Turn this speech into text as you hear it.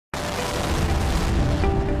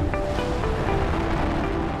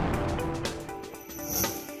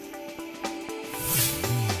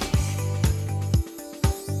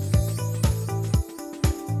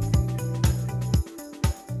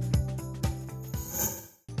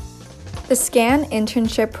The SCaN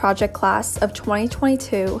Internship Project class of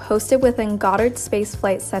 2022, hosted within Goddard Space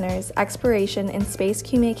Flight Center's Exploration and Space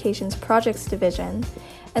Communications Projects Division,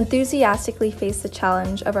 enthusiastically faced the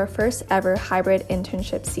challenge of our first ever hybrid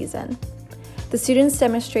internship season. The students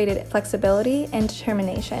demonstrated flexibility and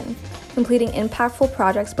determination, completing impactful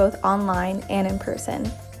projects both online and in person.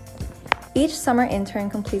 Each summer intern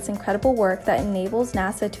completes incredible work that enables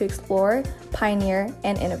NASA to explore, pioneer,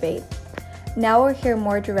 and innovate. Now we'll hear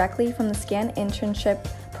more directly from the SCaN Internship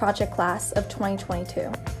Project class of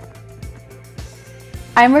 2022.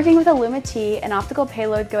 I'm working with a Luma-T, an optical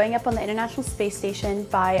payload going up on the International Space Station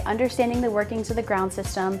by understanding the workings of the ground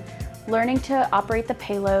system, learning to operate the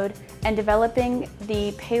payload, and developing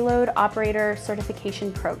the Payload Operator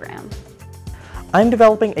Certification Program. I'm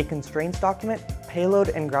developing a constraints document, payload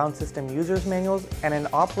and ground system users manuals, and an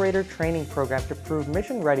operator training program to prove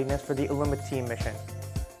mission readiness for the Luma-T mission.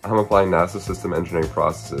 I'm applying NASA system engineering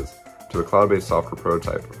processes to a cloud-based software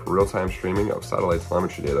prototype for real-time streaming of satellite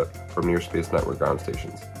telemetry data from near space network ground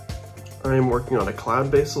stations. I am working on a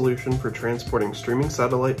cloud-based solution for transporting streaming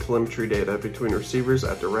satellite telemetry data between receivers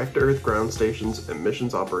at direct-to-Earth ground stations and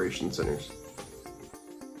missions operation centers.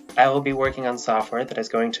 I will be working on software that is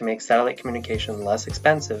going to make satellite communication less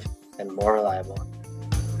expensive and more reliable.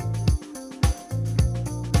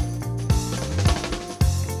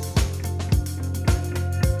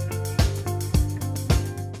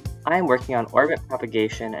 I am working on orbit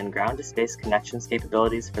propagation and ground-to-space connections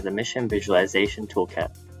capabilities for the Mission Visualization Toolkit.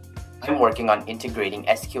 I'm working on integrating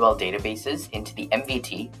SQL databases into the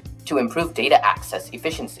MVT to improve data access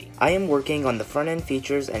efficiency. I am working on the front-end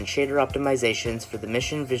features and shader optimizations for the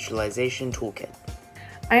Mission Visualization Toolkit.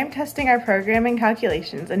 I am testing our programming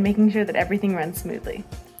calculations and making sure that everything runs smoothly.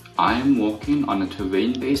 I am working on a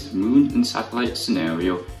terrain-based moon and satellite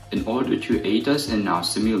scenario in order to aid us in our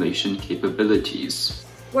simulation capabilities.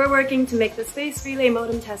 We're working to make the Space Relay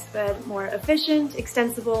Modem testbed more efficient,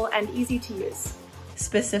 extensible, and easy to use.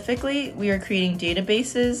 Specifically, we are creating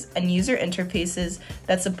databases and user interfaces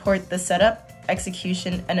that support the setup,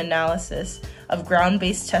 execution, and analysis of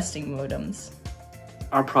ground-based testing modems.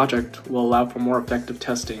 Our project will allow for more effective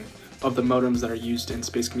testing of the modems that are used in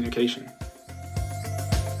space communication.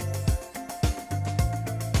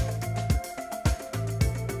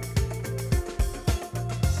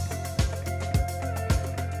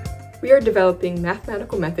 We are developing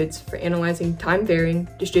mathematical methods for analyzing time-varying,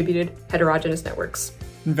 distributed, heterogeneous networks.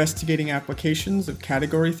 Investigating applications of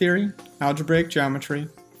category theory, algebraic geometry,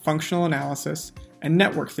 functional analysis, and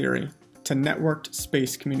network theory to networked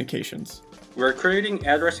space communications. We're creating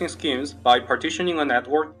addressing schemes by partitioning a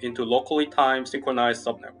network into locally timed synchronized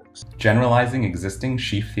subnetworks. Generalizing existing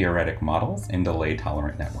sheaf-theoretic models in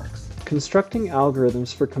delay-tolerant networks. Constructing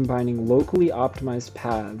algorithms for combining locally optimized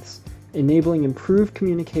paths, enabling improved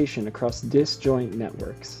communication across disjoint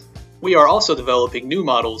networks. We are also developing new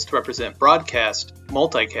models to represent broadcast,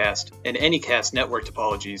 multicast, and anycast network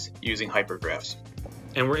topologies using hypergraphs.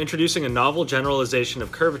 And we're introducing a novel generalization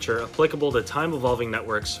of curvature applicable to time-evolving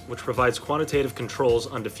networks, which provides quantitative controls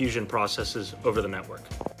on diffusion processes over the network.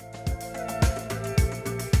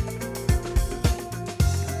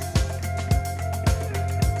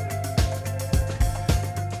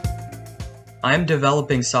 I am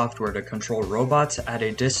developing software to control robots at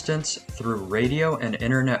a distance through radio and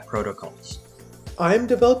internet protocols. I am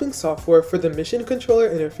developing software for the mission controller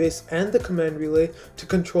interface and the command relay to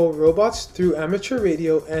control robots through amateur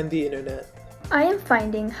radio and the internet. I am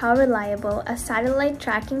finding how reliable a satellite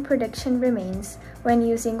tracking prediction remains when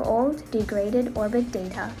using old, degraded orbit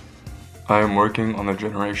data. I am working on the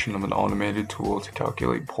generation of an automated tool to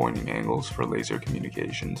calculate pointing angles for laser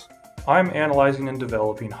communications. I'm analyzing and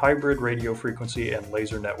developing hybrid radio frequency and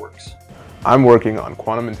laser networks. I'm working on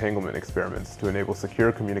quantum entanglement experiments to enable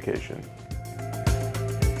secure communication.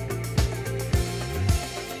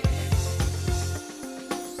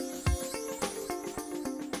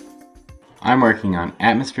 I'm working on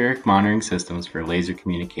atmospheric monitoring systems for laser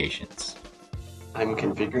communications. I'm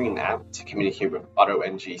configuring an app to communicate with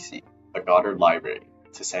AutoNGC, a Goddard library,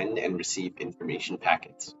 to send and receive information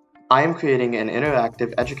packets. I am creating an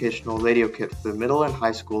interactive educational radio kit for middle and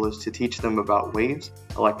high schoolers to teach them about waves,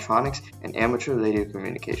 electronics, and amateur radio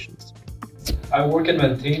communications. I work in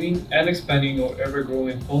maintaining and expanding our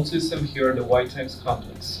ever-growing phone system here at the White Sands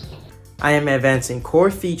Complex. I am advancing core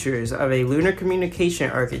features of a lunar communication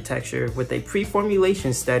architecture with a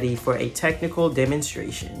pre-formulation study for a technical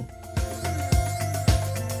demonstration.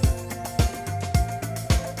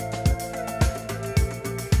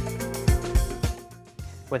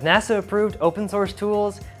 With NASA-approved open-source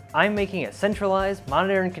tools, I'm making a centralized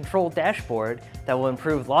monitor and control dashboard that will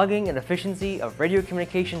improve logging and efficiency of radio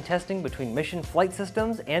communication testing between mission flight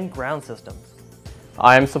systems and ground systems.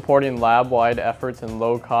 I am supporting lab-wide efforts in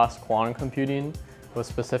low-cost quantum computing with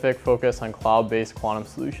specific focus on cloud-based quantum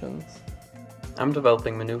solutions. I'm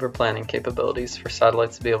developing maneuver planning capabilities for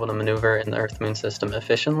satellites to be able to maneuver in the Earth-Moon system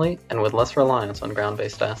efficiently and with less reliance on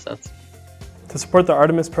ground-based assets. To support the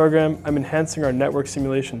Artemis program, I'm enhancing our network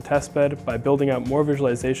simulation testbed by building out more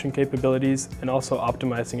visualization capabilities and also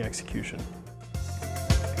optimizing execution.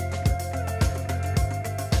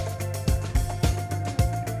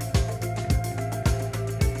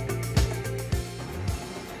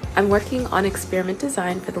 I'm working on experiment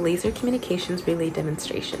design for the laser communications relay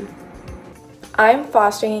demonstration. I'm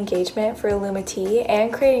fostering engagement for Illuma-T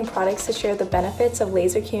and creating products to share the benefits of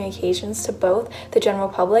laser communications to both the general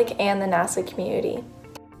public and the NASA community.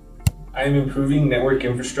 I am improving network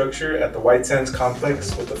infrastructure at the White Sands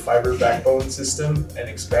complex with a fiber backbone system and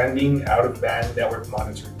expanding out-of-band network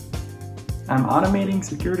monitoring. I'm automating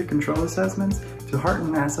security control assessments to harden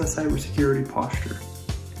NASA cybersecurity posture.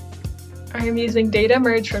 I am using data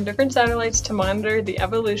merged from different satellites to monitor the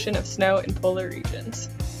evolution of snow in polar regions.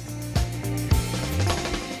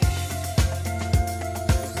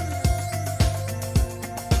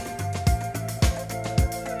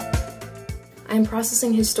 I am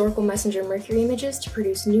processing historical messenger Mercury images to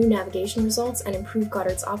produce new navigation results and improve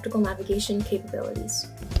Goddard's optical navigation capabilities.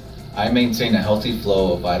 I maintain a healthy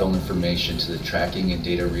flow of vital information to the tracking and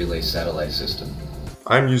data relay satellite system.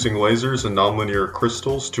 I'm using lasers and nonlinear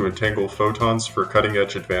crystals to entangle photons for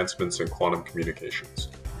cutting-edge advancements in quantum communications.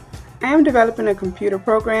 I am developing a computer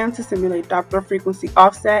program to simulate Doppler frequency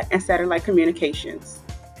offset and satellite communications.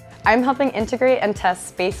 I'm helping integrate and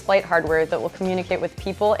test spaceflight hardware that will communicate with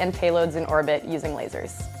people and payloads in orbit using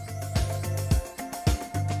lasers.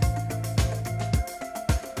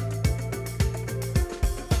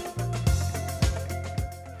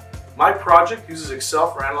 My project uses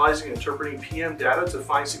Excel for analyzing and interpreting PM data to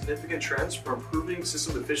find significant trends for improving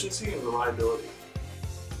system efficiency and reliability.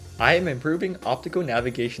 I am improving optical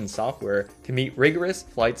navigation software to meet rigorous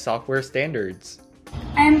flight software standards.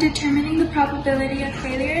 I am determining the probability of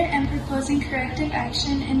failure and proposing corrective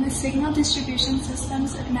action in the signal distribution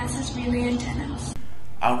systems of NASA's relay antennas.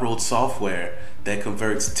 I wrote software that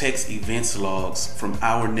converts text events logs from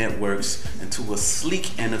our networks into a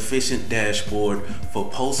sleek and efficient dashboard for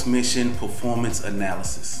post-mission performance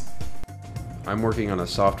analysis. I'm working on a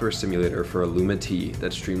software simulator for Illuma-T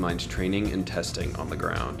that streamlines training and testing on the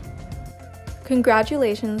ground.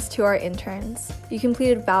 Congratulations to our interns. You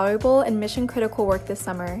completed valuable and mission-critical work this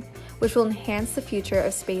summer, which will enhance the future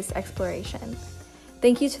of space exploration.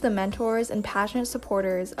 Thank you to the mentors and passionate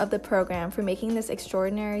supporters of the program for making this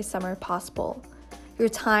extraordinary summer possible. Your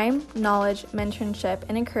time, knowledge, mentorship,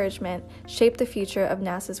 and encouragement shape the future of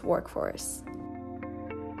NASA's workforce.